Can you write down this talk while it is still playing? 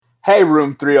Hey,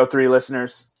 Room 303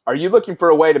 listeners. Are you looking for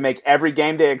a way to make every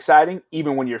game day exciting,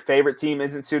 even when your favorite team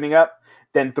isn't suiting up?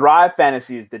 Then Thrive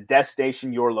Fantasy is the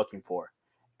destination you're looking for.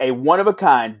 A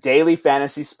one-of-a-kind daily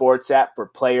fantasy sports app for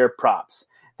player props.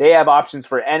 They have options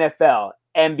for NFL,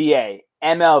 NBA,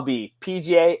 MLB,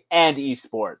 PGA, and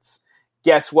esports.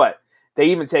 Guess what? They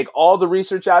even take all the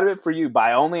research out of it for you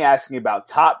by only asking about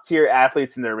top-tier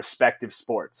athletes in their respective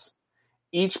sports.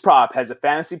 Each prop has a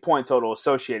fantasy point total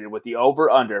associated with the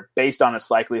over-under based on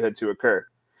its likelihood to occur.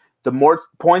 The more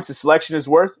points a selection is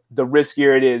worth, the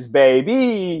riskier it is,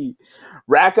 baby.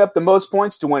 Rack up the most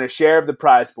points to win a share of the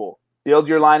prize pool. Build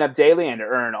your lineup daily and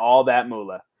earn all that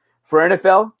moolah. For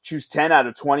NFL, choose 10 out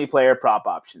of 20 player prop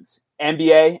options.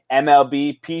 NBA,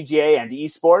 MLB, PGA, and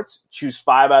esports, choose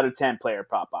 5 out of 10 player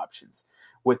prop options.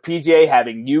 With PGA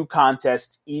having new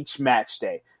contests each match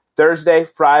day, Thursday,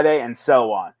 Friday, and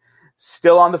so on.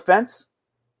 Still on the fence?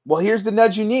 Well, here's the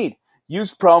nudge you need.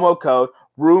 Use promo code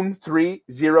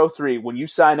ROOM303 when you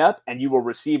sign up, and you will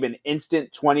receive an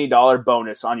instant $20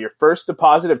 bonus on your first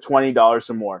deposit of $20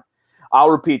 or more.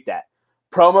 I'll repeat that.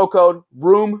 Promo code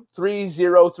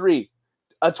ROOM303.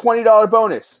 A $20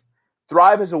 bonus.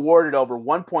 Thrive has awarded over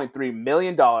 $1.3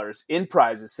 million in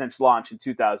prizes since launch in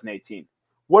 2018.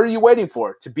 What are you waiting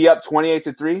for? To be up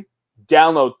 28-3?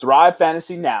 Download Thrive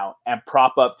Fantasy now and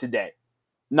prop up today.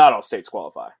 Not all states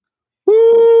qualify. Woo-wee!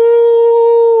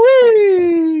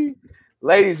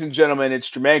 Ladies and gentlemen, it's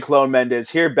Jermaine Clone Mendez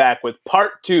here back with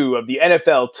part 2 of the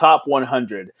NFL Top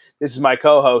 100. This is my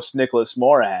co-host, Nicholas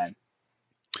Morahan.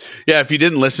 Yeah, if you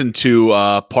didn't listen to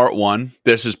part 1,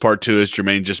 this is part 2, as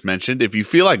Jermaine just mentioned. If you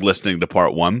feel like listening to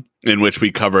part 1, in which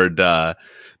we covered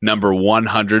number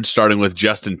 100, starting with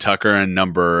Justin Tucker, and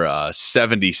number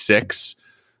 76,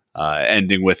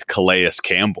 ending with Calais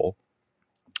Campbell,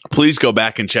 please go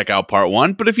back and check out part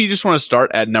 1. But if you just want to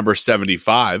start at number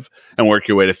 75 and work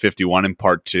your way to 51 in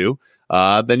part 2,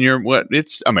 then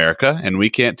it's America, and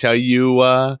we can't tell you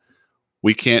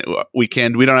we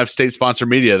don't have state sponsored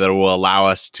media that will allow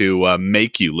us to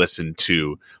make you listen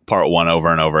to part 1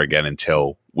 over and over again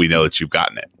until we know that you've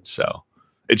gotten it. So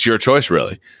it's your choice,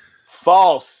 really.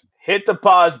 False. Hit the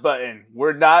pause button.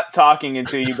 We're not talking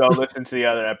until you go listen to the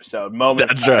other episode.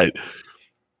 That's right.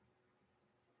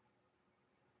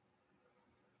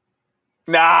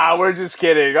 Nah, we're just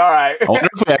kidding. All right. I wonder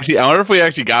if we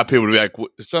actually got people to be like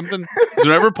something.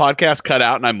 Whenever podcasts cut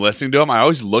out and I'm listening to them, I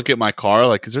always look at my car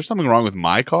like, is there something wrong with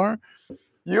my car?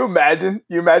 You imagine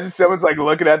someone's like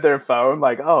looking at their phone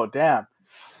like, oh, damn.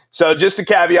 So just to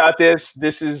caveat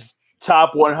this is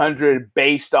top 100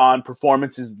 based on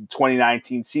performances of the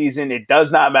 2019 season. It does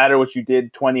not matter what you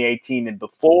did 2018 and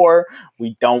before.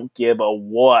 We don't give a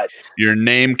what. Your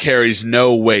name carries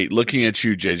no weight. Looking at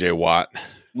you, JJ Watt.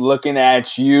 Looking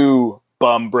at you,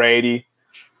 Bum Brady.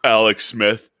 Alex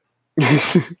Smith.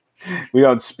 We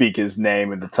don't speak his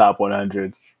name in the top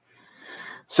 100.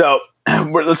 So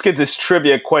let's get this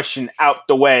trivia question out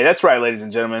the way. That's right, ladies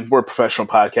and gentlemen. We're a professional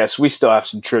podcast. We still have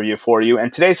some trivia for you.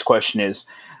 And today's question is,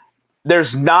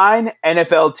 there's 9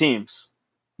 NFL teams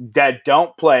that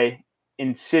don't play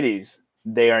in cities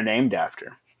they are named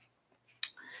after.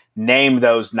 Name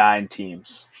those 9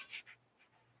 teams.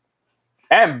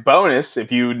 And bonus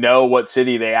if you know what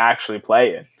city they actually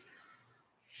play in.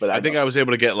 But I think I was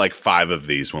able to get like 5 of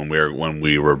these when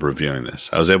we were reviewing this.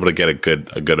 I was able to get a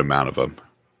good amount of them.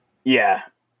 Yeah.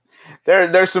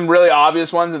 There's some really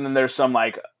obvious ones, and then there's some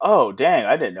like, oh dang,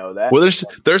 I didn't know that. Well,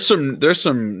 there's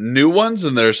some new ones,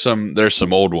 and there's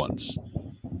some old ones.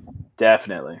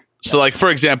 Definitely. So, like, for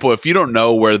example, if you don't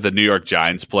know where the New York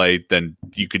Giants play, then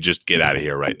you could just get out of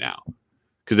here right now,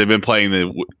 because they've been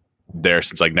playing there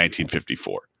since like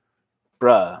 1954.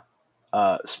 Bruh.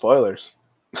 Spoilers.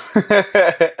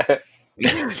 But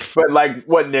like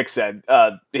what Nick said,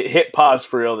 hit pause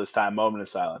for real this time. Moment of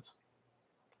silence.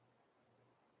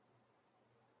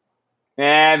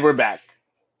 And we're back.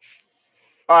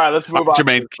 All right, let's move on.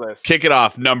 Jermaine, to this list. Kick it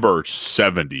off. Number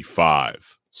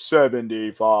 75.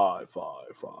 75.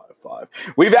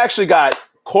 We've actually got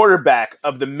quarterback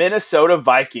of the Minnesota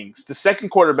Vikings. The second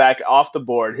quarterback off the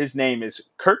board. His name is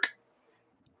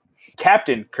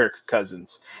Captain Kirk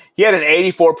Cousins. He had an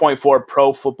 84.4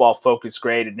 Pro Football Focus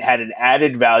grade and had an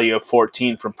added value of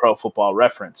 14 from Pro Football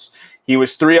Reference. He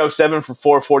was 307 for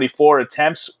 444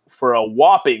 attempts for a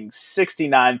whopping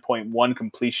 69.1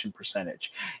 completion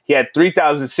percentage. He had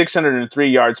 3,603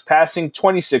 yards passing,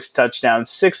 26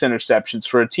 touchdowns, 6 interceptions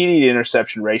for a TD to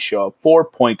interception ratio of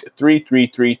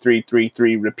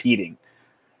 4.333333 repeating.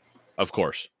 Of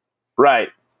course. Right.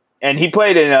 And he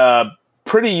played in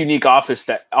pretty unique offense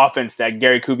that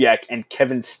Gary Kubiak and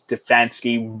Kevin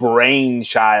Stefanski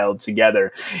brainchild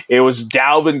together. It was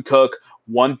Dalvin Cook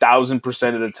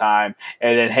 1,000% of the time,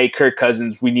 and then, hey, Kirk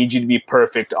Cousins, we need you to be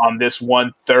perfect on this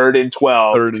 3rd and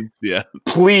 12. Yeah.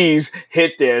 Please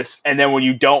hit this. And then when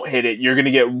you don't hit it, you're going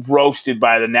to get roasted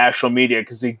by the national media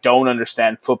because they don't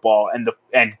understand football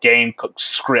and game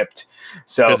script.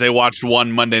 So because they watched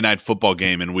one Monday Night Football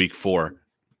game in week 4.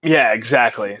 Yeah,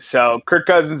 exactly. So Kirk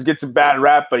Cousins gets a bad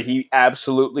rap, but he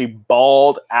absolutely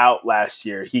balled out last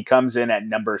year. He comes in at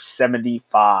number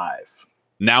 75.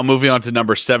 Now moving on to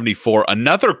number 74,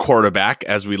 another quarterback,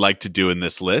 as we like to do in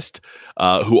this list,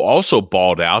 who also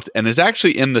balled out and is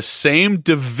actually in the same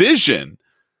division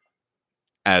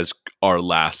as our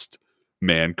last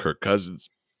man, Kirk Cousins.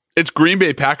 It's Green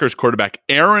Bay Packers quarterback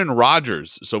Aaron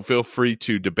Rodgers. So feel free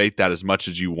to debate that as much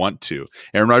as you want to.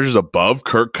 Aaron Rodgers above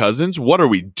Kirk Cousins? What are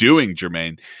we doing,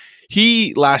 Jermaine?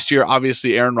 Last year,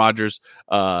 obviously, Aaron Rodgers,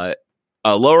 a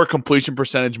lower completion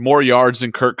percentage, more yards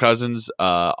than Kirk Cousins,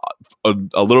 a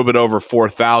little bit over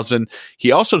 4,000.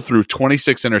 He also threw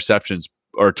 26 interceptions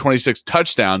or 26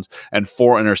 touchdowns and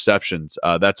 4 interceptions.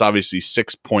 That's obviously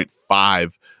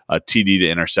 6.5 TD to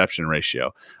interception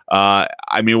ratio.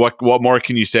 I mean, what more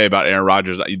can you say about Aaron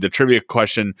Rodgers? The trivia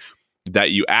question that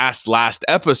you asked last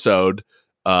episode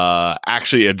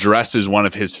actually addresses one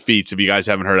of his feats. If you guys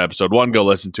haven't heard episode 1, go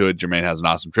listen to it. Jermaine has an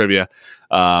awesome trivia.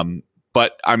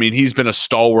 But I mean, he's been a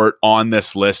stalwart on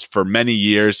this list for many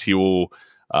years.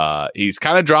 He's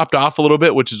kind of dropped off a little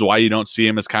bit, which is why you don't see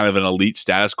him as kind of an elite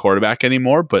status quarterback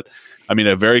anymore. But I mean,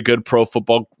 a very good pro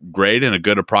football grade and a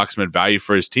good approximate value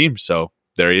for his team. So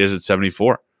there he is at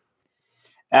 74.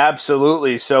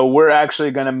 Absolutely. So we're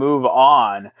actually going to move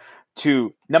on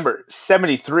to number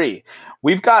 73.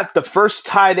 We've got the first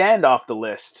tight end off the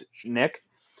list, Nick,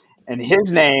 and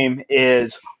his name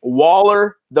is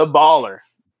Waller the Baller.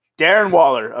 Darren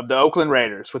Waller of the Oakland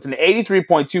Raiders with an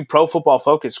 83.2 Pro Football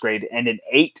Focus grade and an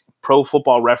 8 Pro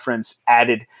Football Reference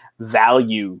added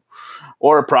value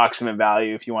or approximate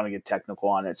value if you want to get technical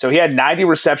on it. So he had 90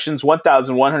 receptions,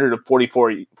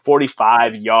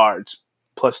 1,145 yards,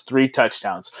 plus 3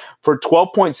 touchdowns for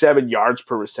 12.7 yards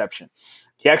per reception.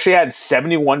 He actually had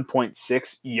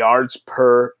 71.6 yards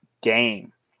per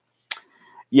game.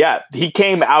 Yeah, he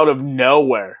came out of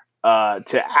nowhere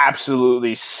to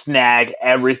absolutely snag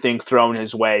everything thrown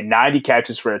his way. 90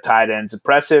 catches for a tight end is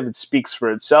impressive. It speaks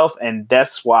for itself, and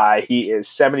that's why he is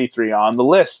 73 on the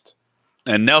list.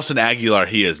 And Nelson Aguilar,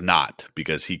 he is not,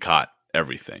 because he caught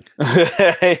everything.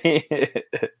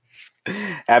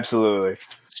 Absolutely.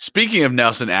 Speaking of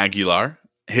Nelson Aguilar,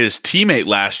 his teammate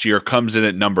last year comes in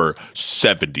at number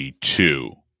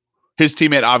 72. His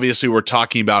teammate, obviously, we're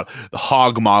talking about the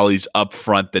hog mollies up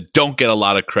front that don't get a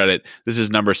lot of credit. This is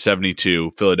number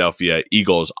 72, Philadelphia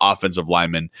Eagles offensive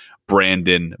lineman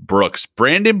Brandon Brooks.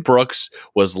 Brandon Brooks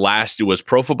was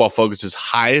Pro Football Focus's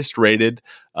highest rated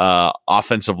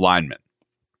offensive lineman,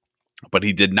 but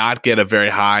he did not get a very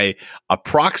high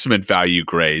approximate value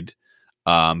grade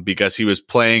because he was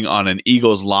playing on an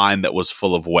Eagles line that was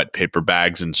full of wet paper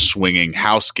bags and swinging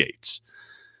house gates.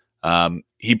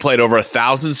 He played over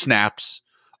 1,000 snaps,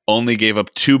 only gave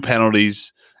up 2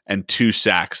 penalties and 2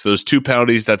 sacks. Those 2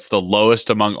 penalties, that's the lowest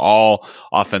among all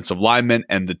offensive linemen,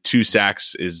 and the 2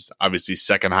 sacks is obviously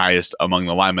second highest among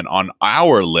the linemen on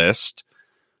our list.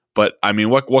 But I mean,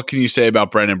 what can you say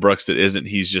about Brandon Brooks that isn't?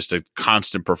 He's just a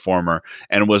constant performer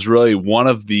and was really one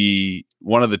of the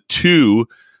 2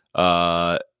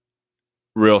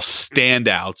 real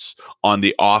standouts on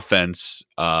the offense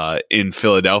in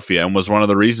Philadelphia, and was one of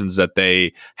the reasons that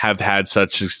they have had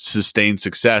such sustained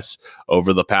success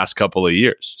over the past couple of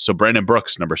years. So Brandon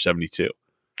Brooks, number 72.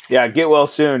 Yeah, get well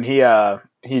soon.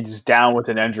 He's down with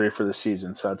an injury for the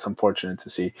season, so that's unfortunate to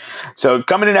see. So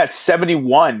coming in at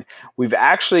 71, we've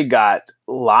actually got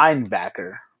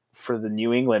linebacker for the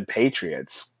New England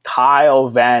Patriots, Kyle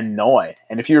Van Noy.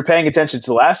 And if you were paying attention to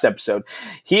the last episode,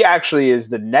 he actually is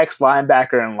the next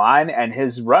linebacker in line, and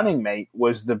his running mate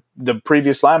was the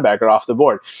previous linebacker off the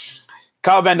board.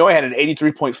 Kyle Van Noy had an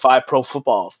 83.5 Pro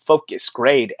Football Focus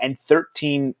grade and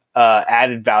 13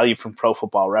 added value from Pro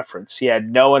Football Reference. He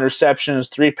had no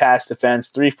interceptions, 3 pass defense,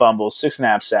 3 fumbles,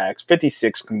 6.5 sacks,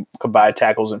 56 combined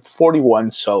tackles, and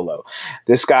 41 solo.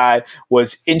 This guy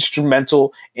was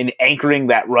instrumental in anchoring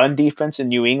that run defense in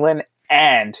New England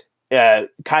and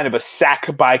kind of a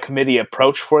sack by committee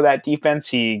approach for that defense.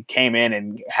 He came in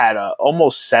and had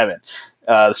almost 7.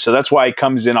 So that's why he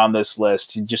comes in on this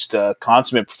list. He's just a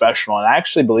consummate professional. And I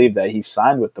actually believe that he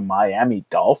signed with the Miami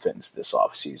Dolphins this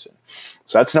offseason.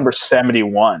 So that's number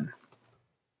 71.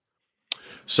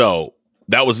 So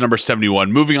that was number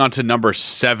 71. Moving on to number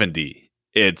 70.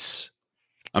 It's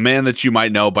a man that you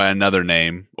might know by another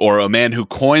name, or a man who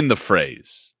coined the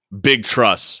phrase "big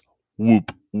truss,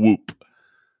 whoop whoop."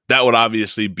 That would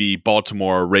obviously be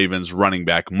Baltimore Ravens running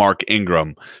back Mark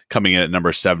Ingram coming in at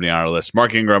number 70 on our list.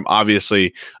 Mark Ingram,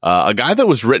 obviously a guy that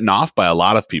was written off by a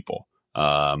lot of people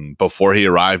before he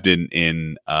arrived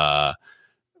in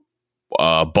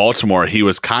Baltimore. He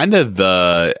was kind of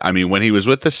when he was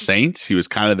with the Saints, he was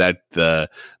kind of the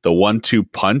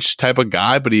 1-2 punch type of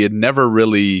guy, but he had never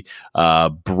really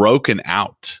broken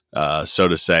out, so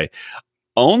to say.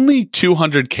 Only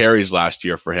 200 carries last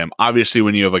year for him. Obviously,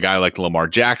 when you have a guy like Lamar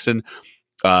Jackson,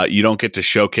 you don't get to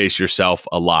showcase yourself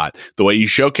a lot. The way you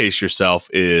showcase yourself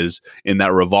is in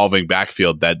that revolving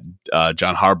backfield that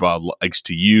John Harbaugh likes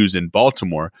to use in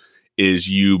Baltimore. Is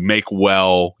you make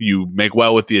well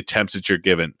with the attempts that you're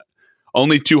given.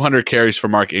 Only 200 carries for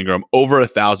Mark Ingram, over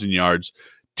 1,000 yards,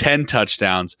 10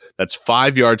 touchdowns. That's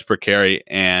 5 yards per carry,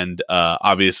 and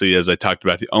obviously, as I talked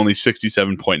about, only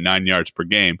 67.9 yards per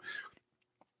game.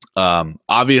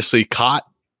 Obviously caught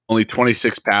only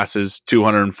 26 passes,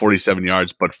 247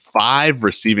 yards, but 5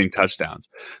 receiving touchdowns.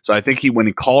 So I think when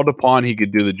he called upon, he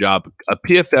could do the job. A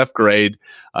PFF grade,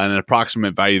 an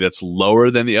approximate value that's lower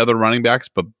than the other running backs,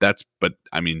 but it's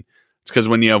because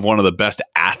when you have one of the best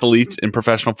athletes in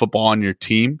professional football on your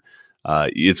team,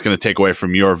 it's going to take away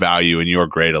from your value and your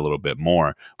grade a little bit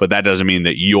more. But that doesn't mean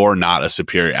that you're not a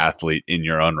superior athlete in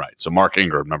your own right. So Mark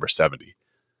Ingram, number 70.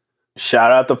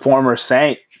 Shout out the former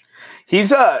Saint.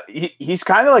 He's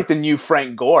kind of like the new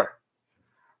Frank Gore.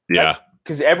 Yeah.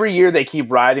 Because every year they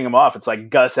keep riding him off. It's like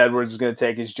Gus Edwards is going to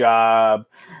take his job.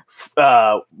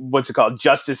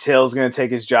 Justice Hill is going to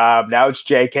take his job. Now it's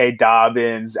J.K.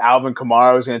 Dobbins. Alvin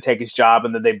Kamara is going to take his job.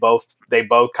 And then they both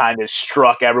kind of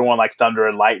struck everyone like thunder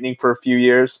and lightning for a few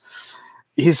years.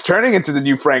 He's turning into the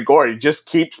new Frank Gore. He just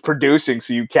keeps producing,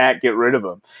 so you can't get rid of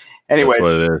him. Anyways, that's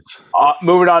what it is.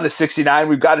 Moving on to 69,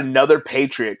 we've got another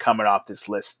Patriot coming off this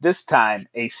list. This time,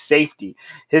 a safety.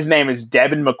 His name is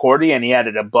Devin McCourty, and he had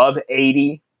an above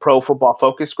 80 Pro Football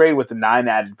Focus grade with a 9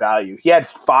 added value. He had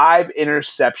 5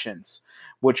 interceptions,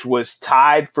 which was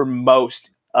tied for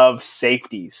most of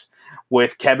safeties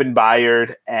with Kevin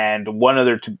Byard and one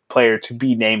other player to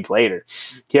be named later.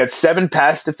 He had 7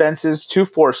 pass defenses, 2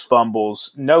 forced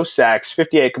fumbles, no sacks,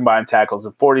 58 combined tackles,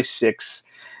 and 46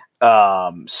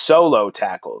 solo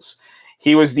tackles.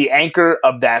 He was the anchor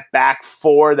of that back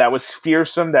 4 that was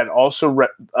fearsome, that also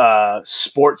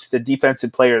sports the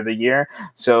Defensive Player of the Year.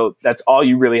 So that's all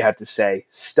you really have to say.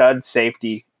 Stud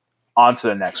safety. On to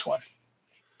the next one.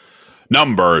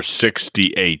 Number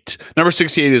 68. Number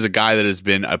 68 is a guy that has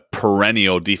been a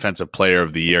perennial Defensive Player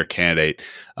of the Year candidate,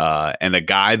 and a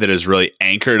guy that has really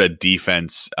anchored a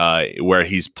defense where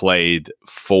he's played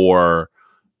for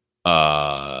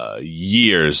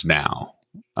years now.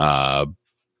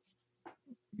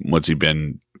 What's he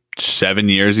been? 7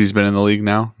 years he's been in the league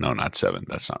now? No, not 7.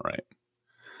 That's not right.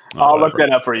 I'll look that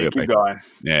up for you. Keep going.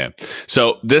 Yeah.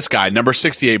 So this guy, number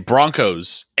 68,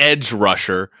 Broncos edge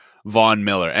rusher Von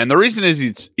Miller. And the reason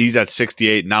is he's at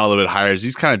 68, not a little bit higher, is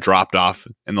he's kind of dropped off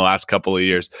in the last couple of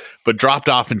years, but dropped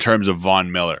off in terms of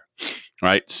Von Miller,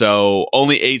 right? So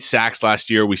only 8 sacks last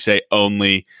year. We say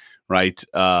only, right?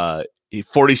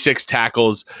 46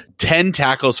 tackles, 10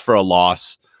 tackles for a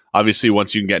loss. Obviously,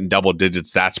 once you can get in double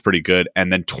digits, that's pretty good.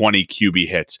 And then 20 QB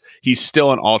hits. He's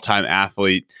still an all-time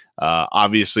athlete.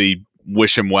 Obviously,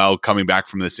 wish him well coming back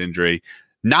from this injury.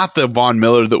 Not the Von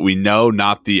Miller that we know,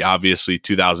 not the obviously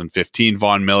 2015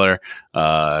 Von Miller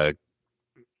that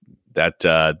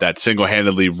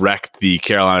single-handedly wrecked the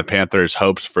Carolina Panthers'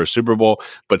 hopes for a Super Bowl,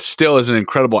 but still is an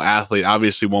incredible athlete.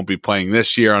 Obviously won't be playing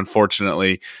this year,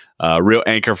 unfortunately. Real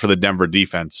anchor for the Denver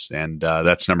defense, and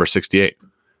that's number 68.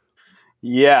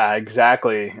 Yeah,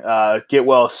 exactly. Get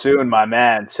well soon, my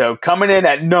man. So coming in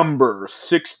at number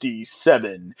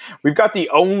 67, we've got the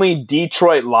only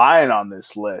Detroit Lion on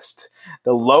this list,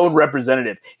 the lone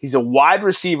representative. He's a wide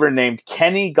receiver named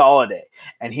Kenny Golladay,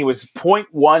 and he was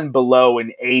 0.1 below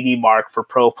an 80 mark for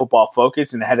Pro Football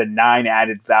Focus and had a 9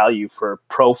 added value for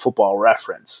Pro Football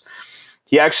Reference.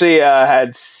 He actually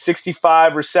had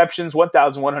 65 receptions,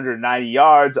 1,190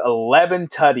 yards, 11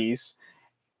 tutties,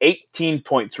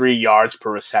 18.3 yards per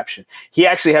reception. He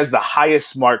actually has the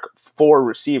highest mark for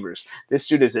receivers. This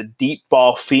dude is a deep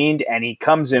ball fiend, and he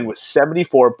comes in with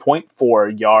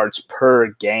 74.4 yards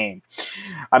per game.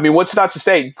 I mean, what's not to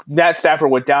say? Matt Stafford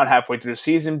went down halfway through the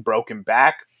season, broken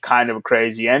back, kind of a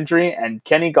crazy injury, and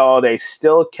Kenny Golladay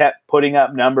still kept putting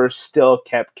up numbers, still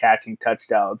kept catching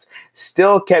touchdowns,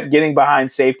 still kept getting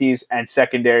behind safeties and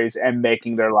secondaries and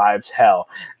making their lives hell.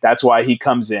 That's why he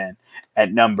comes in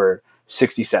at number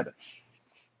 67.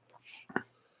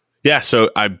 Yeah, so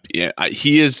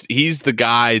he's the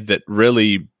guy that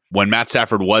really, when Matt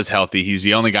Stafford was healthy, he's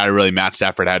the only guy really Matt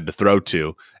Stafford had to throw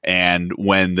to. And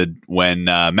when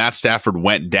Matt Stafford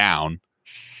went down,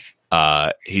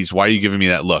 why are you giving me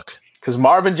that look? Because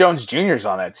Marvin Jones Jr. is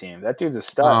on that team. That dude's a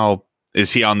stud. Oh,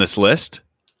 is he on this list?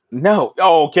 No.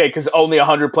 Oh, okay. Because only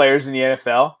 100 players in the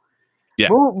NFL. Yeah,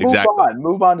 move exactly.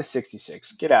 Move on to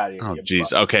 66. Get out of here. Oh,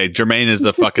 geez. Okay, Jermaine is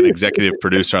the fucking executive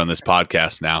producer on this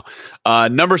podcast now.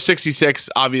 Number 66,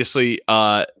 obviously,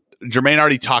 Jermaine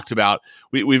already talked about.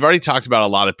 We've already talked about a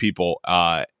lot of people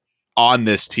on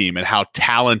this team and how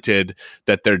talented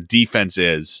that their defense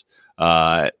is,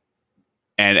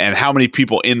 and how many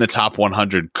people in the top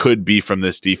 100 could be from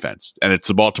this defense. And it's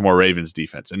the Baltimore Ravens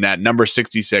defense. And at number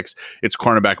 66, it's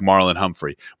cornerback Marlon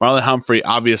Humphrey. Marlon Humphrey,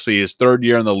 obviously, his third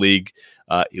year in the league.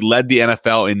 He led the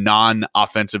NFL in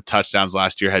non-offensive touchdowns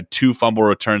last year, had 2 fumble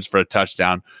returns for a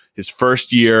touchdown. His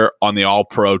first year on the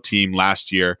All-Pro team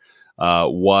last year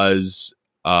was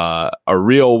a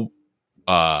real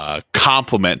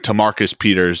compliment to Marcus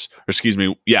Peters.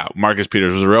 Marcus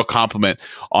Peters was a real compliment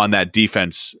on that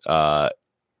defense.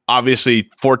 Obviously,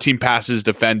 14 passes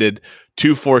defended,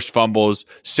 2 forced fumbles,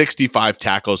 65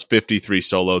 tackles, 53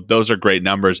 solo. Those are great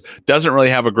numbers. Doesn't really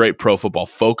have a great Pro Football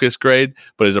Focus grade,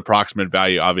 but his approximate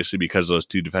value, obviously, because of those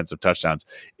 2 defensive touchdowns,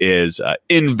 is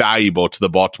invaluable to the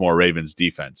Baltimore Ravens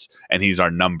defense. And he's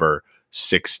our number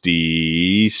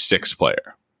 66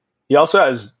 player. He also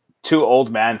has 2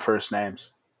 old man first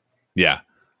names. Yeah.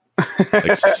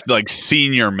 like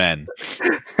senior men.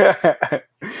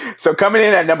 So coming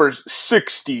in at number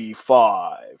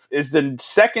 65 is the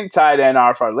second tight end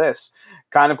off our list.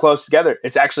 Kind of close together.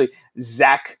 It's actually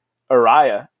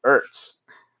Zachariah Ertz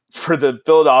for the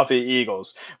Philadelphia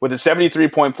Eagles with a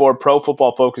 73.4 Pro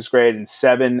Football Focus grade and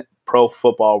 7 Pro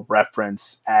Football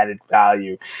Reference added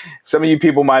value. Some of you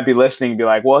people might be listening and be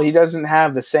like, well, he doesn't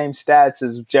have the same stats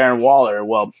as Darren Waller.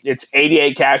 Well, it's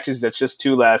 88 catches. That's just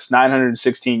 2 less,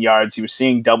 916 yards. He was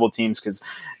seeing double teams because,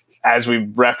 as we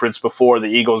referenced before, the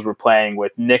Eagles were playing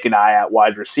with Nick and I at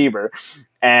wide receiver.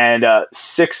 And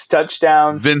 6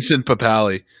 touchdowns. Vincent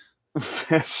Papali.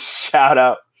 Shout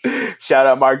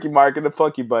out Marky Mark and the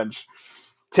Funky Bunch.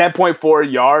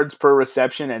 10.4 yards per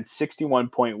reception and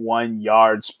 61.1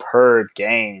 yards per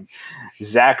game.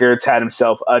 Zach Ertz had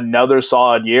himself another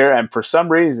solid year and for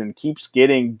some reason keeps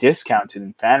getting discounted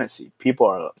in fantasy. People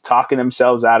are talking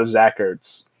themselves out of Zach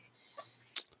Ertz.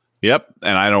 Yep,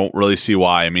 and I don't really see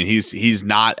why. I mean, he's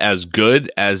not as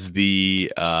good as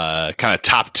the kind of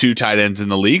top 2 tight ends in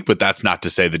the league, but that's not to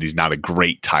say that he's not a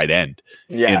great tight end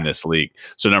in this league.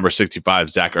 So number 65,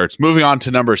 Zach Ertz. Moving on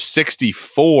to number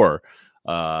 64.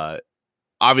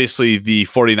 Obviously, the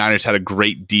 49ers had a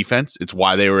great defense. It's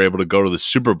why they were able to go to the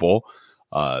Super Bowl.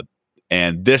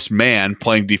 And this man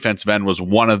playing defensive end was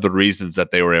one of the reasons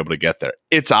that they were able to get there.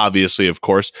 It's obviously, of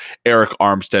course, Eric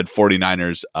Armstead,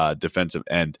 49ers defensive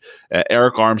end.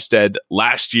 Eric Armstead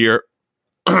last year,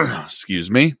 excuse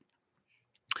me,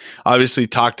 obviously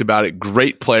talked about it.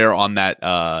 Great player on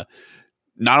that.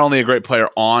 Not only a great player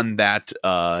on that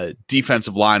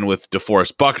defensive line with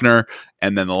DeForest Buckner,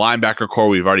 and then the linebacker core,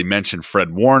 we've already mentioned Fred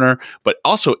Warner, but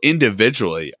also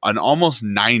individually, an almost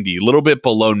 90, a little bit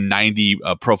below 90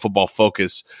 Pro Football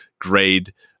Focus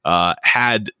grade,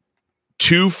 had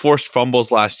 2 forced fumbles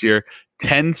last year,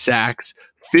 10 sacks,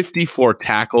 54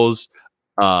 tackles.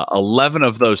 11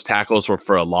 of those tackles were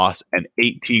for a loss and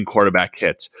 18 quarterback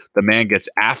hits. The man gets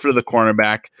after the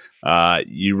cornerback.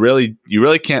 You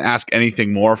really can't ask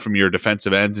anything more from your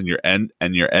defensive ends and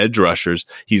your edge rushers.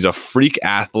 He's a freak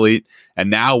athlete,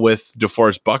 and now with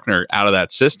DeForest Buckner out of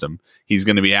that system, he's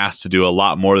going to be asked to do a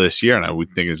lot more this year, and I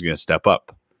would think he's going to step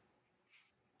up.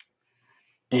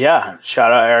 Yeah,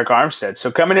 shout out Eric Armstead.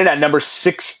 So coming in at number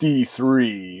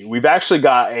 63, we've actually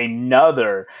got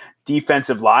another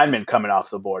defensive lineman coming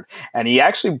off the board. And he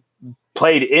actually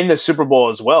played in the Super Bowl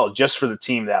as well, just for the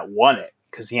team that won it,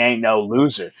 because he ain't no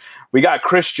loser. We got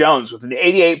Chris Jones with an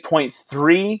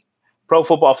 88.3 Pro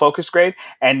Football Focus grade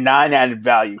and 9 added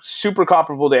value. Super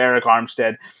comparable to Eric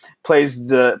Armstead. Plays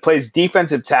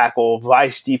defensive tackle,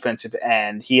 vice defensive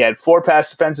end. He had 4 pass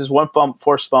defenses, 1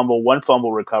 forced fumble, 1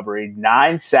 fumble recovery,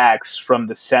 9 sacks from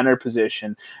the center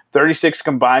position, 36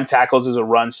 combined tackles as a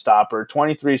run stopper,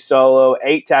 23 solo,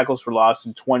 8 tackles for loss,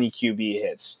 and 20 QB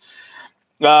hits.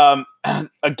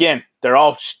 Again, they're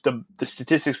all the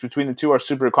statistics between the two are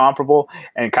super comparable,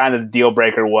 and kind of the deal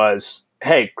breaker was,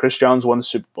 hey, Chris Jones won the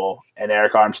Super Bowl, and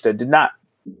Eric Armstead did not.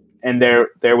 And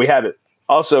there we have it.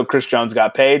 Also, Chris Jones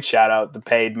got paid. Shout out the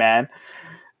paid man.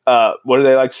 What do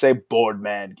they like to say? Bored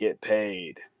man get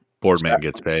paid. Boardman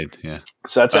gets paid. Yeah.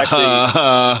 So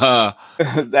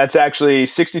that's actually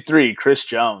 63, Chris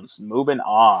Jones. Moving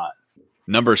on.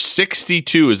 Number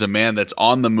 62 is a man that's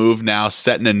on the move now,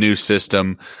 setting a new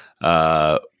system.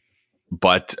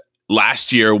 But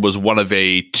last year was one of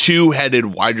a two-headed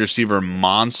wide receiver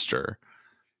monster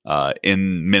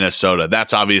in Minnesota.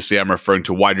 That's obviously, I'm referring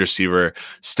to wide receiver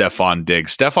Stefon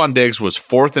Diggs. Stefon Diggs was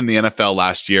fourth in the NFL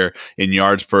last year in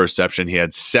yards per reception. He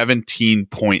had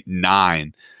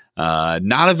 17.9.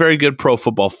 Not a very good Pro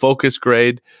Football Focus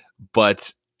grade,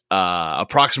 but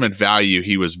approximate value,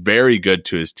 he was very good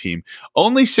to his team.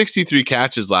 Only 63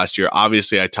 catches last year.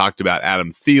 Obviously, I talked about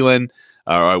Adam Thielen.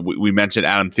 We mentioned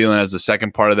Adam Thielen as the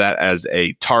second part of that as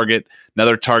a target.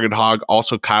 Another target hog,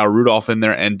 also Kyle Rudolph in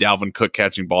there, and Dalvin Cook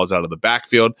catching balls out of the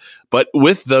backfield. But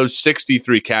with those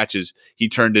 63 catches, he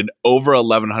turned in over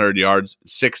 1,100 yards,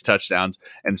 6 touchdowns,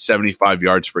 and 75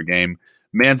 yards per game.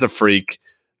 Man's a freak.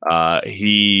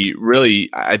 He really,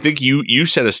 I think you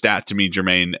said a stat to me,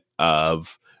 Jermaine,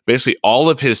 of basically all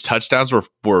of his touchdowns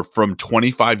were from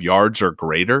 25 yards or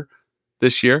greater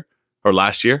this year or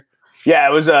last year. Yeah,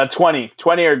 it was 20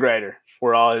 or greater.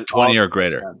 We're all 20 or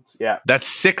greater. Touchdowns. Yeah. That's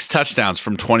 6 touchdowns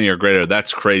from 20 or greater.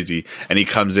 That's crazy. And he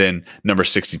comes in number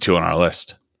 62 on our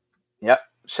list. Yep.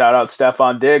 Shout out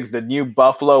Stefon Diggs, the new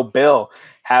Buffalo Bill.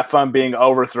 Have fun being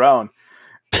overthrown.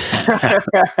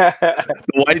 The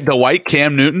white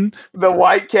Cam Newton. The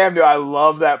white Cam Newton. I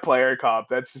love that player comp.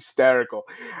 That's hysterical.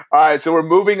 All right, so we're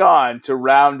moving on to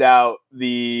round out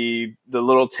the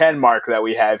little 10 mark that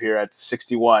we have here at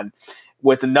 61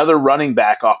 with another running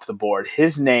back off the board.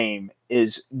 His name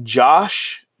is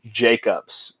Josh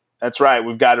Jacobs. That's right.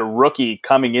 We've got a rookie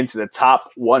coming into the top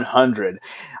 100.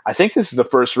 I think this is the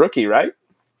first rookie, right?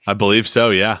 I believe so,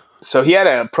 yeah. So he had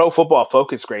a Pro Football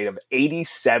Focus grade of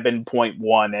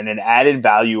 87.1 and an added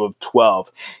value of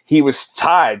 12. He was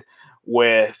tied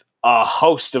with a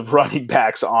host of running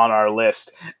backs on our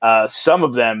list, some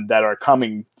of them that are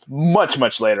coming much,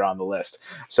 much later on the list.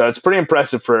 So it's pretty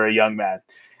impressive for a young man.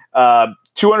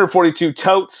 242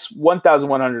 totes,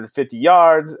 1,150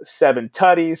 yards, 7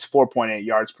 tutties, 4.8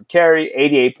 yards per carry,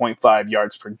 88.5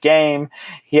 yards per game.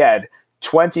 He had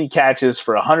 20 catches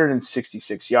for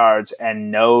 166 yards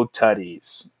and no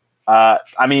tutties.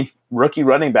 Rookie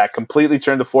running back completely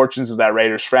turned the fortunes of that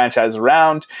Raiders franchise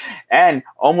around and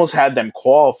almost had them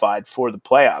qualified for the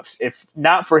playoffs. If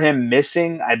not for him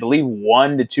missing, I believe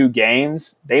 1 to 2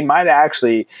 games, they might have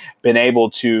actually been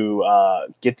able to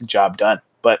get the job done.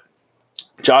 But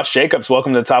Josh Jacobs,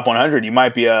 welcome to the top 100. You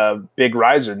might be a big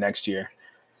riser next year.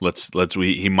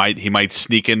 He might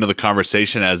sneak into the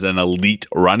conversation as an elite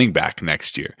running back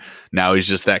next year. Now he's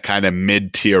just that kind of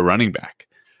mid-tier running back.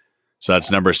 So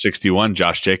that's number 61,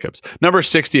 Josh Jacobs. Number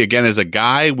 60, again, is a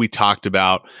guy we talked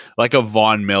about, like a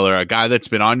Von Miller, a guy that's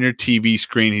been on your TV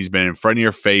screen. He's been in front of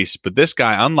your face. But this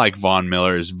guy, unlike Von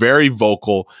Miller, is very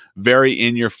vocal, very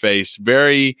in your face,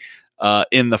 very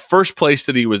in the first place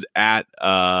that he was at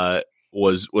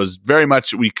was very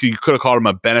much, you could have called him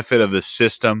a benefit of the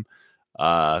system.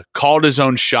 Called his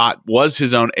own shot, was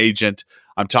his own agent.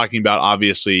 I'm talking about,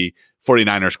 obviously,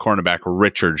 49ers cornerback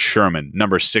Richard Sherman,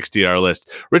 number 60 on our list.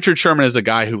 Richard Sherman is a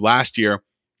guy who last year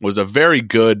was a very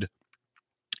good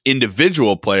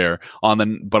individual player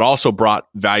but also brought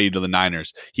value to the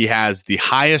Niners. He has the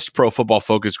highest Pro Football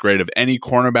Focus grade of any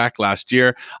cornerback last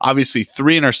year. Obviously,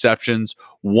 3 interceptions,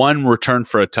 1 return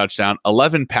for a touchdown,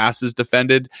 11 passes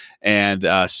defended, and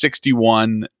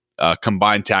 61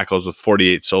 combined tackles with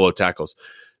 48 solo tackles.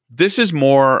 This is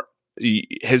more,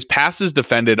 his passes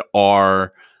defended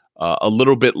are a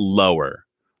little bit lower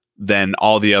than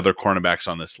all the other cornerbacks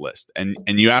on this list. And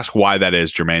you ask why that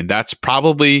is, Jermaine. That's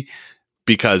probably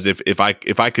because if I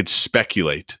could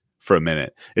speculate for a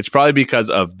minute, it's probably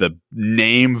because of the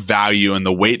name value and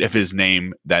the weight of his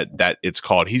name that it's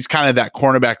called. He's kind of that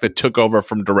cornerback that took over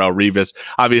from Darrelle Revis.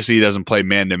 Obviously, he doesn't play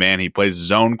man-to-man. He plays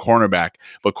zone cornerback.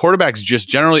 But quarterbacks just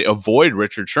generally avoid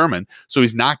Richard Sherman, so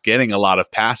he's not getting a lot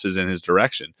of passes in his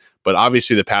direction. But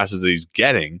obviously, the passes that he's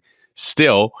getting,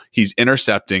 still, he's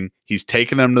intercepting, he's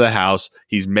taking them to the house,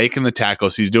 he's making the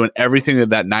tackles, he's doing everything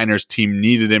that Niners team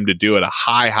needed him to do at a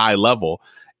high level,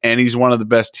 and he's one of the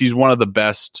best,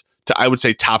 I would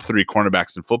say, top 3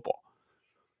 cornerbacks in football.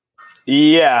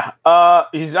 Yeah,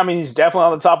 he's definitely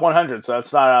on the top 100, so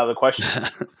that's not out of the question.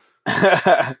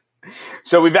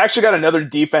 So we've actually got another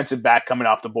defensive back coming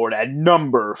off the board at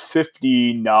number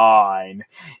 59.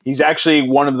 He's actually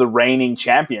one of the reigning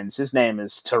champions. His name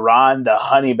is Tyrann the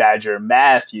Honey Badger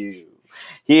Mathieu.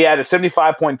 He had a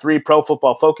 75.3 Pro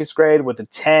Football Focus grade with a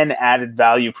 10 added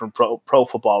value from Pro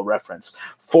Football Reference.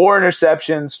 4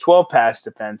 interceptions, 12 pass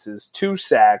defenses, 2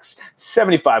 sacks,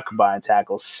 75 combined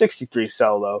tackles, 63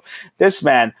 solo. This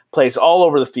man plays all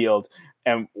over the field.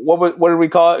 And what did we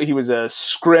call it? He was a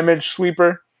scrimmage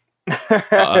sweeper.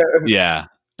 Yeah,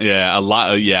 a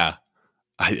lot. Yeah,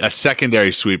 a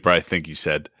secondary sweeper, I think you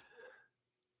said.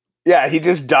 Yeah, he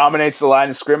just dominates the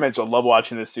line of scrimmage. I love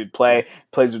watching this dude play.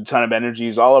 Plays with a ton of energy.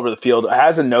 He's all over the field.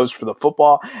 Has a nose for the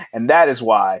football, and that is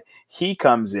why he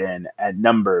comes in at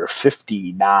number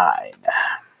 59.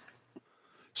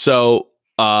 So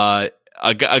a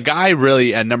guy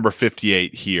really at number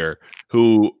 58 here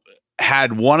who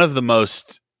had one of the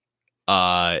most,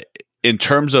 in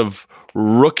terms of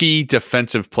rookie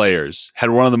defensive players, had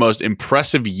one of the most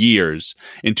impressive years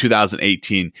in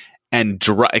 2018. And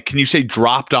can you say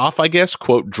dropped off? I guess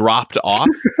quote dropped off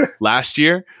last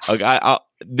year. Like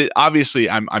obviously,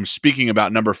 I'm speaking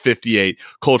about number 58,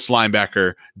 Colts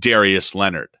linebacker Darius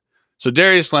Leonard. So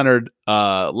Darius Leonard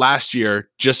last year,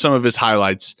 just some of his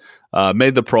highlights,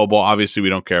 made the Pro Bowl. Obviously, we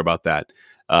don't care about that.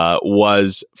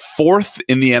 Was 4th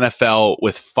in the NFL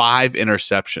with 5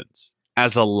 interceptions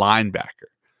as a linebacker.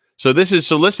 So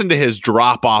listen to his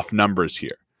drop off numbers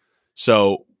here.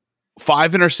 So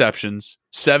 5 interceptions,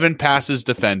 7 passes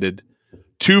defended,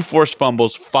 2 forced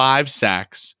fumbles, 5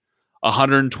 sacks,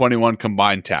 121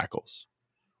 combined tackles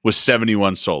with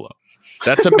 71 solo.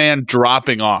 That's a man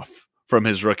dropping off from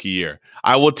his rookie year.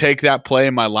 I will take that play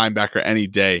in my linebacker any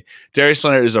day. Darius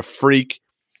Leonard is a freak.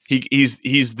 He's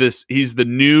the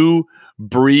new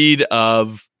breed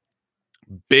of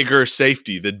bigger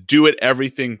safety, the do it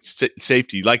everything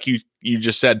safety, like you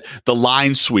just said, the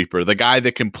line sweeper, the guy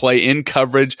that can play in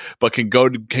coverage but can go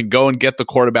and get the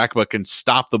quarterback but can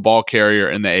stop the ball carrier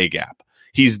in the A gap.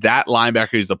 He's that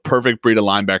linebacker. He's the perfect breed of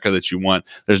linebacker that you want.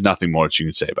 There's nothing more that you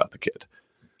can say about the kid.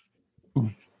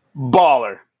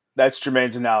 Baller. That's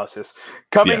Jermaine's analysis.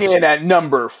 Coming in at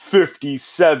number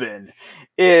 57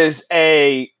 is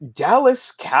a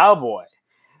Dallas Cowboy.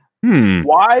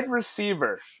 Wide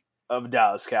receiver of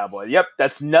Dallas Cowboy. Yep,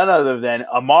 that's none other than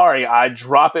Amari. I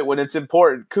drop it when it's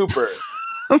important. Cooper.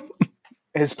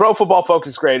 His Pro Football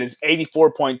Focus grade is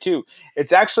 84.2.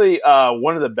 It's actually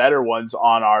one of the better ones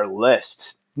on our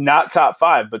list. Not top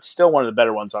 5, but still one of the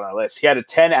better ones on our list. He had a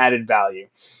 10 added value.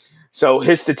 So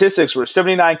his statistics were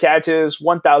 79 catches,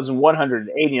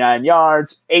 1,189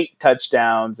 yards, 8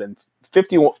 touchdowns, and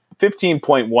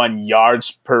 15.1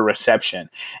 yards per reception,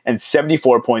 and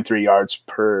 74.3 yards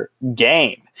per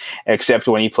game, except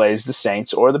when he plays the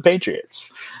Saints or the Patriots.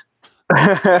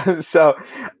 So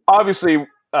obviously,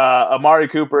 Amari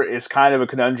Cooper is kind of a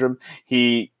conundrum.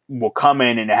 He will come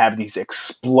in and have these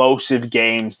explosive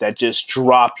games that just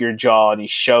drop your jaw, and he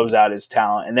shows out his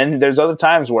talent. And then there's other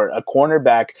times where a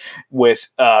cornerback with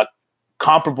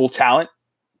comparable talent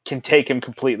can take him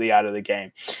completely out of the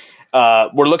game.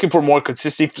 We're looking for more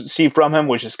consistency from him,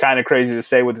 which is kind of crazy to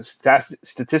say with the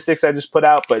statistics I just put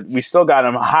out, but we still got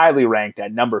him highly ranked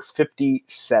at number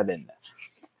 57.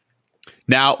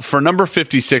 Now, for number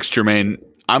 56, Jermaine,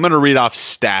 I'm going to read off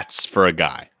stats for a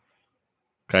guy.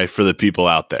 Okay, for the people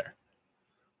out there.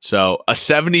 So a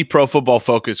 70 Pro Football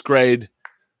Focus grade,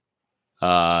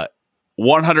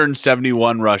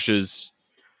 171 rushes,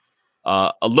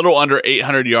 a little under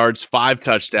 800 yards, 5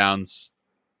 touchdowns,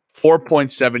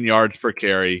 4.7 yards per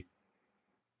carry,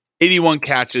 81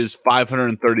 catches,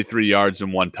 533 yards,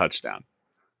 and 1 touchdown.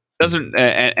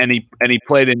 And he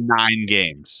played in 9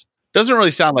 games. Doesn't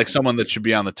really sound like someone that should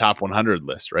be on the top 100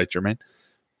 list, right, Jermaine?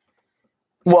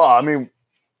 Well, I mean,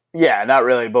 yeah, not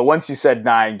really. But once you said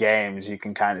 9 games, you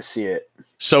can kind of see it.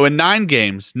 So in 9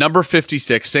 games, number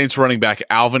 56, Saints running back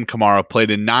Alvin Kamara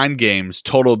played in 9 games,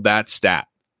 totaled that stat.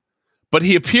 But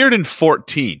he appeared in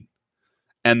 14.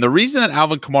 And the reason that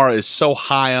Alvin Kamara is so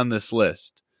high on this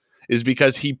list is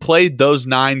because he played those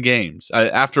 9 games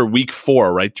after week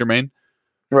 4, right, Jermaine?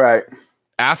 Right.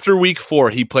 After week 4,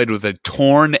 he played with a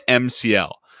torn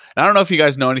MCL. And I don't know if you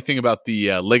guys know anything about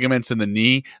the ligaments in the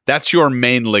knee. That's your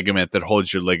main ligament that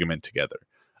holds your ligament together.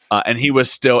 And he was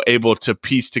still able to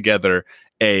piece together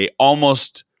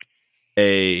almost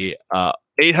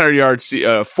 800 yards,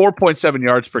 4.7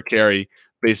 yards per carry,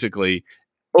 basically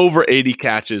over 80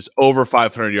 catches, over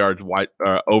 500 yards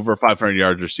over 500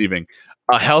 yards receiving.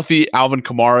 A healthy Alvin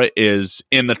Kamara is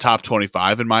in the top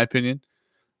 25, in my opinion.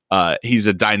 He's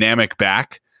a dynamic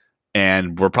back.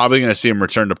 And we're probably going to see him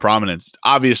return to prominence.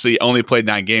 Obviously, only played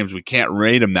 9 games. We can't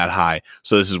rate him that high.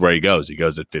 So this is where he goes. He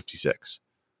goes at 56.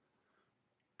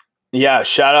 Yeah,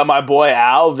 shout out my boy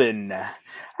Alvin.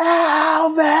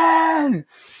 Alvin!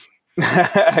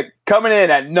 Coming in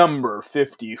at number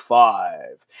 55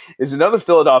 is another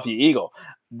Philadelphia Eagle.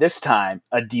 This time,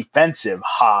 a defensive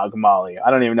hog molly.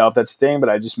 I don't even know if that's a thing, but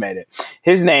I just made it.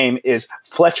 His name is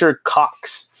Fletcher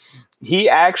Cox. He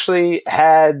actually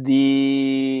had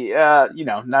the,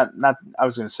 not I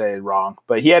was going to say it wrong,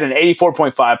 but he had an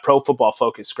 84.5 Pro Football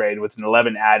Focus grade with an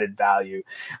 11 added value.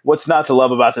 What's not to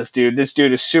love about this dude? This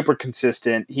dude is super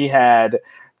consistent. He had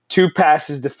 2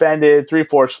 passes defended, 3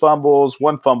 forced fumbles,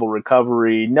 1 fumble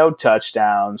recovery, no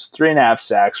touchdowns, 3.5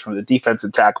 sacks from the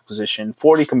defensive tackle position,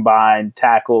 40 combined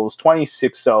tackles,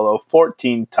 26 solo,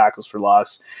 14 tackles for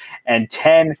loss, and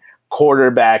 10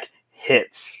 quarterback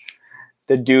hits.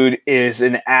 The dude is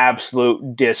an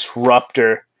absolute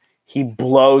disruptor. He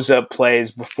blows up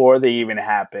plays before they even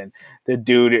happen. The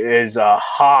dude is a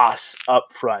hoss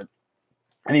up front.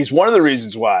 And he's one of the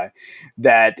reasons why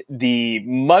that the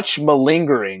much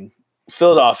malingering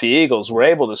Philadelphia Eagles were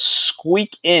able to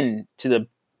squeak in to the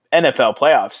NFL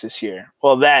playoffs this year.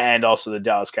 Well, that and also the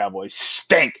Dallas Cowboys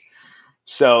stink.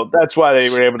 So that's why they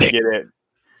were able to get it.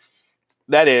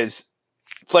 That is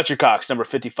Fletcher Cox, number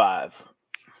 55.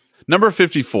 Number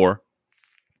 54,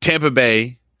 Tampa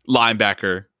Bay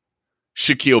linebacker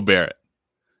Shaquille Barrett.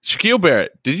 Shaquille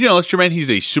Barrett, did you know, Jermaine,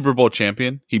 he's a Super Bowl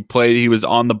champion? He was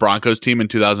on the Broncos team in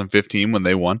 2015 when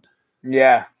they won.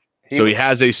 Yeah. He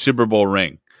has a Super Bowl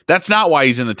ring. That's not why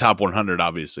he's in the top 100,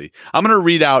 obviously. I'm going to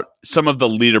read out some of the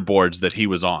leaderboards that he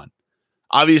was on.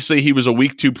 Obviously, he was a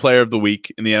Week 2 Player of the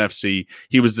Week in the NFC.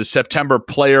 He was the September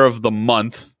Player of the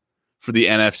Month for the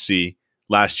NFC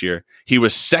last year. He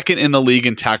was second in the league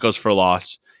in tackles for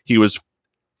loss. He was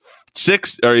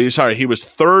he was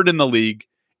third in the league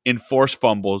in forced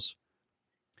fumbles,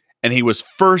 and he was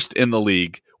first in the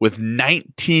league with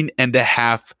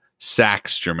 19.5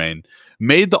 sacks, Jermaine.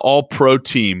 Made the All-Pro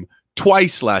team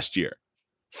twice last year.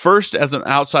 First as an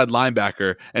outside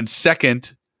linebacker and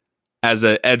second as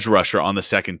an edge rusher on the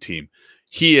second team.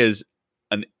 He is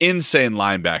an insane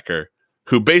linebacker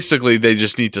who basically they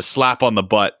just need to slap on the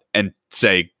butt and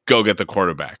say, go get the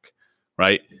quarterback,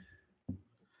 right?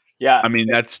 Yeah. I mean,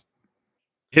 that's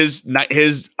his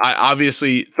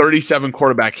obviously 37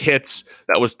 quarterback hits.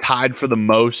 That was tied for the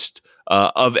most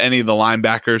of any of the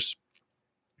linebackers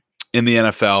in the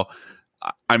NFL.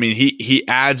 I mean, he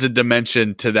adds a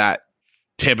dimension to that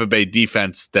Tampa Bay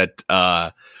defense that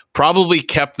probably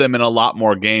kept them in a lot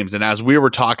more games. And as we were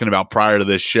talking about prior to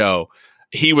this show,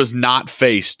 he was not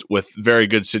faced with very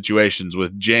good situations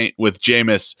with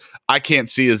Jameis. I can't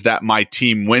see as that my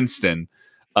team Winston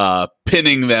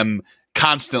pinning them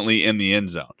constantly in the end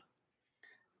zone.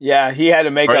 Yeah, he had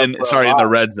to make in the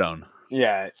red zone.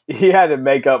 Yeah, he had to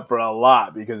make up for a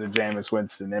lot because of Jameis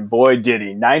Winston. And boy, did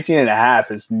he.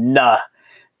 19.5 is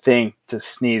nothing to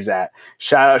sneeze at.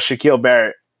 Shout out Shaquille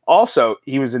Barrett. Also,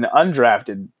 he was an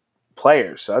undrafted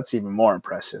player, so that's even more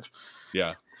impressive.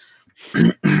 Yeah.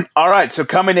 All right, so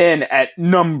coming in at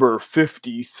number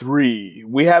 53,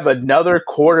 we have another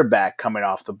quarterback coming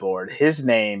off the board. His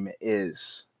name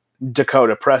is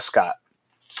Dakota Prescott.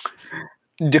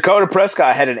 Dakota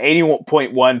Prescott had an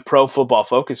 81.1 Pro Football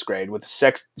Focus grade with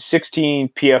a 16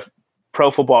 PF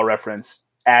Pro Football Reference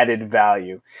added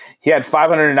value. He had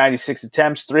 596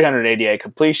 attempts, 388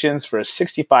 completions for a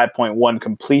 65.1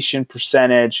 completion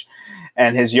percentage,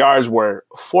 and his yards were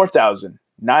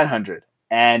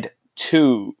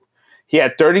 4,902. He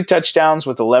had 30 touchdowns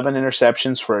with 11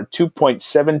 interceptions for a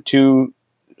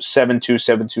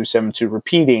 2.72727272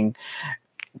 repeating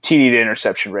TD to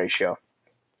interception ratio.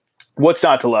 What's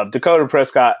not to love? Dakota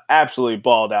Prescott absolutely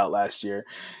balled out last year.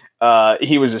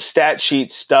 He was a stat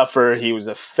sheet stuffer. He was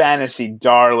a fantasy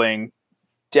darling.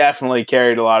 Definitely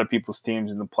carried a lot of people's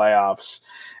teams in the playoffs.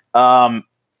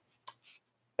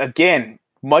 Again,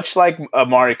 much like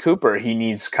Amari Cooper, he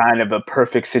needs kind of a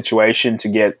perfect situation to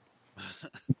get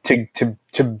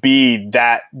to be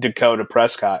that Dakota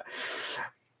Prescott.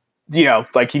 You know,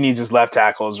 like he needs his left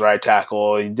tackle, his right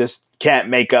tackle. He just can't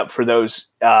make up for those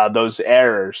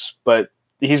errors. But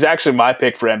he's actually my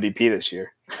pick for MVP this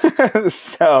year.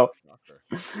 So,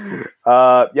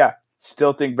 yeah,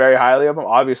 still think very highly of him.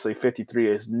 Obviously,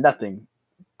 53 is nothing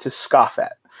to scoff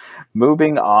at.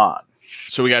 Moving on.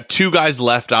 So we got 2 guys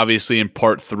left, obviously, in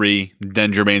part 3.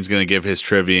 Then Jermaine's going to give his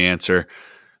trivia answer.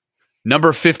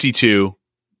 Number 52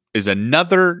 is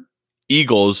another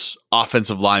Eagles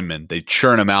offensive lineman. They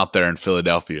churn him out there in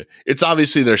Philadelphia. It's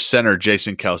obviously their center,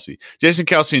 Jason Kelce. Jason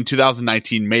Kelce in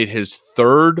 2019 made his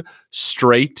 3rd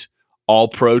straight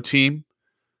All-Pro team.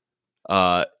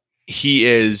 He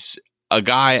is a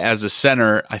guy as a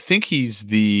center. I think he's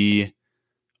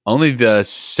only the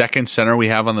 2nd center we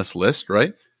have on this list,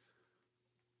 right?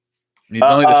 He's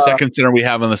only the 2nd center we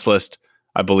have on this list.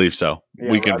 I believe so.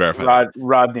 Yeah, We can verify that.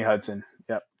 Rodney Hudson.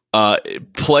 Yep.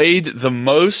 Played the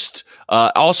most.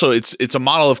 Also, it's a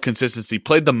model of consistency.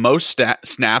 Played the most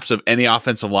snaps of any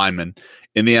offensive lineman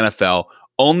in the NFL.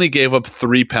 Only gave up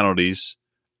 3 penalties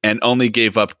and only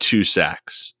gave up 2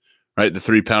 sacks. Right, the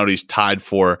 3 penalties tied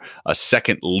for a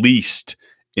second least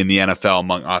in the NFL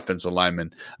among offensive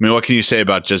linemen. I mean, what can you say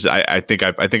about just? I think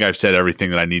I've said everything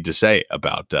that I need to say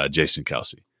about Jason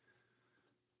Kelce.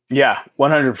 Yeah,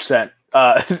 100%.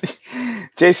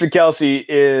 Jason Kelce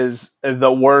is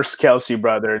the worst Kelce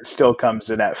brother. It still comes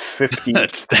in at 50.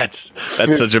 That's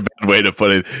such a bad way to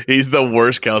put it. He's the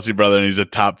worst Kelce brother, and he's a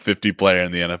top 50 player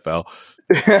in the NFL.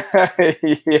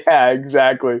 Yeah,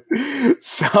 exactly.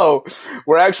 So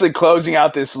we're actually closing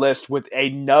out this list with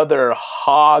another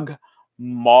hog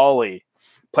molly.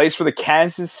 Plays for the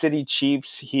Kansas City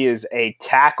Chiefs. He is a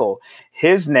tackle.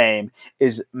 His name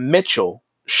is Mitchell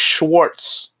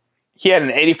Schwartz. He had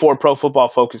an 84 Pro Football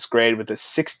Focus grade with a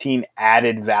 16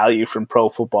 added value from Pro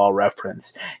Football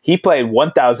Reference. He played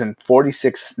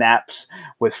 1,046 snaps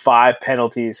with 5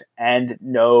 penalties and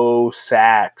no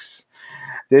sacks.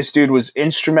 This dude was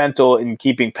instrumental in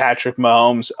keeping Patrick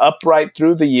Mahomes upright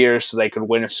through the year so they could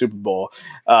win a Super Bowl.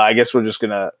 I guess we're just going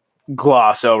to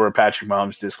gloss over Patrick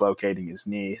Mahomes dislocating his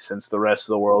knee since the rest of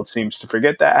the world seems to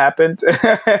forget that happened.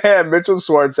 Mitchell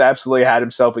Schwartz absolutely had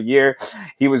himself a year.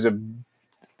 He was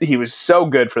so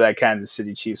good for that Kansas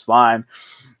City Chiefs line,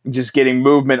 just getting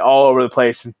movement all over the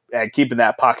place and keeping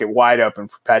that pocket wide open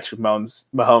for Patrick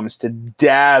Mahomes to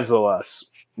dazzle us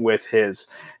with his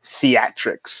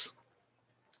theatrics.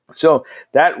 So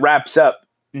that wraps up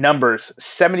numbers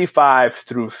 75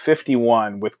 through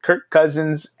 51 with Kirk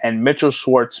Cousins and Mitchell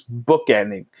Schwartz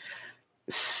bookending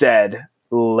said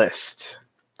list.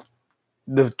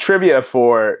 The trivia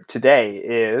for today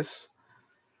is: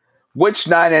 which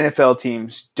 9 NFL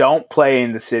teams don't play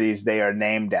in the cities they are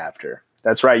named after?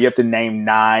 That's right. You have to name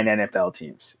 9 NFL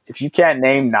teams. If you can't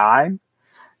name 9,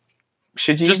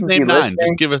 should you just name 9?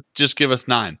 Just give us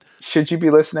 9. Should you be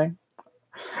listening?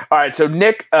 All right. So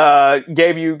Nick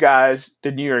gave you guys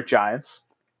the New York Giants,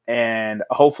 and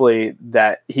hopefully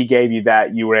that he gave you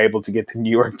that you were able to get the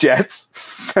New York Jets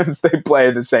since they play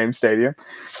in the same stadium.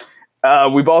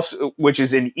 We've also, which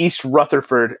is in East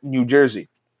Rutherford, New Jersey.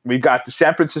 We've got the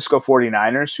San Francisco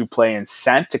 49ers who play in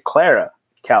Santa Clara,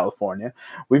 California.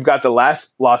 We've got the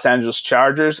Los Angeles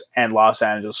Chargers and Los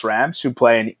Angeles Rams who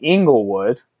play in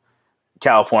Inglewood,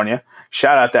 California.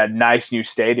 Shout out that nice new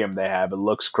stadium they have. It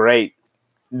looks great.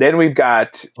 Then we've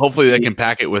got... Hopefully they can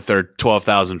pack it with their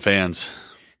 12,000 fans.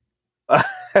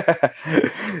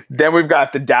 Then we've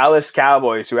got the Dallas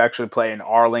Cowboys who actually play in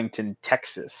Arlington,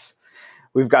 Texas.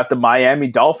 We've got the Miami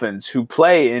Dolphins who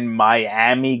play in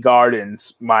Miami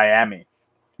Gardens, Miami.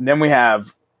 And then we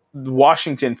have the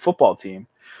Washington football team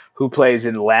who plays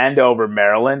in Landover,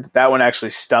 Maryland. That one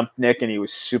actually stumped Nick, and he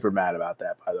was super mad about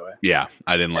that, by the way. Yeah,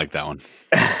 I didn't like that one.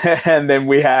 And then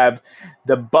we have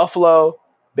the Buffalo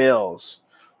Bills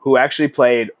who actually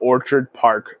played Orchard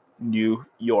Park, New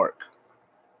York.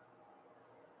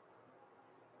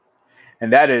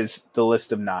 And that is the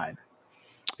list of 9.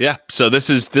 Yeah, so this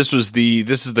is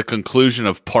the conclusion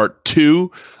of part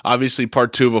 2. Obviously,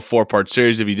 part 2 of a 4-part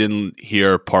series. If you didn't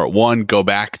hear part 1, go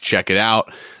back, check it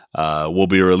out. We'll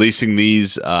be releasing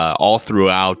these all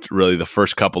throughout really the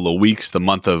first couple of weeks, the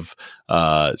month of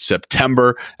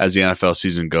September, as the NFL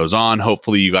season goes on.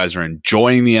 Hopefully you guys are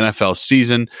enjoying the NFL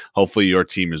season. Hopefully your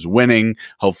team is winning.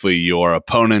 Hopefully your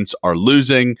opponents are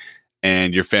losing,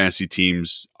 and your fantasy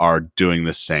teams are doing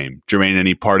the same. Jermaine,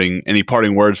 any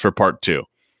parting words for part 2?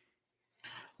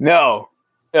 No.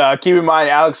 Keep in mind,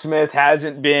 Alex Smith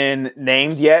hasn't been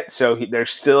named yet, so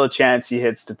there's still a chance he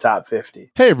hits the top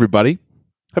 50. Hey, everybody.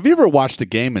 Have you ever watched a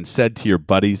game and said to your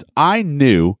buddies, I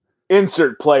knew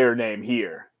insert player name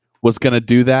here was going to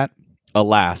do that?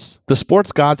 Alas, the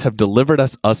sports gods have delivered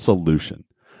us a solution,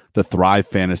 the Thrive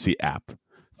Fantasy app.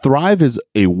 Thrive is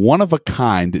a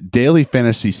one-of-a-kind daily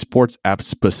fantasy sports app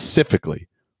specifically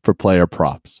for player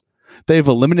props. They've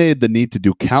eliminated the need to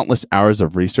do countless hours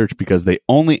of research because they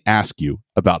only ask you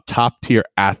about top-tier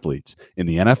athletes in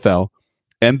the NFL,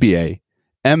 NBA,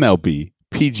 MLB,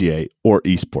 PGA, or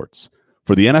esports.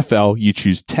 For the NFL, you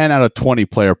choose 10 out of 20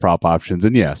 player prop options,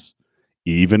 and yes,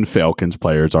 even Falcons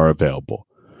players are available.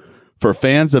 For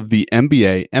fans of the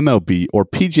NBA, MLB, or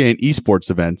PGA and esports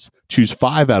events, choose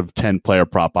 5 out of 10 player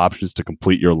prop options to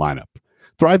complete your lineup.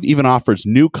 Thrive even offers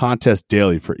new contests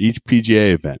daily for each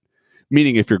PGA event,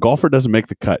 meaning if your golfer doesn't make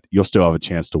the cut, you'll still have a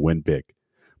chance to win big.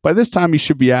 By this time, you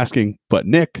should be asking, but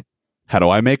Nick, how do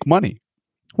I make money?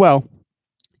 Well,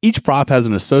 each prop has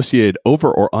an associated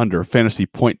over or under fantasy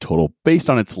point total based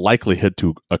on its likelihood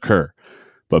to occur.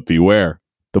 But beware,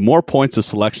 the more points a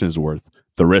selection is worth,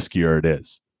 the riskier it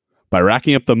is. By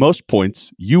racking up the most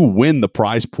points, you win the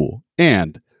prize pool.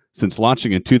 And since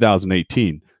launching in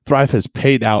 2018, Thrive has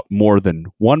paid out more than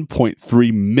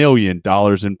 $1.3 million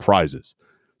in prizes.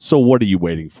 So what are you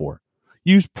waiting for?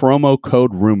 Use promo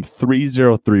code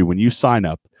ROOM303 when you sign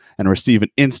up and receive an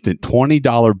instant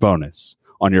 $20 bonus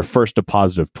on your first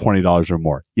deposit of $20 or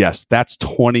more. Yes, that's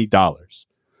 $20.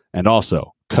 And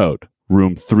also, code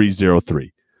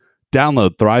ROOM303.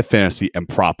 Download Thrive Fantasy and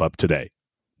prop up today.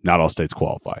 Not all states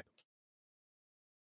qualify.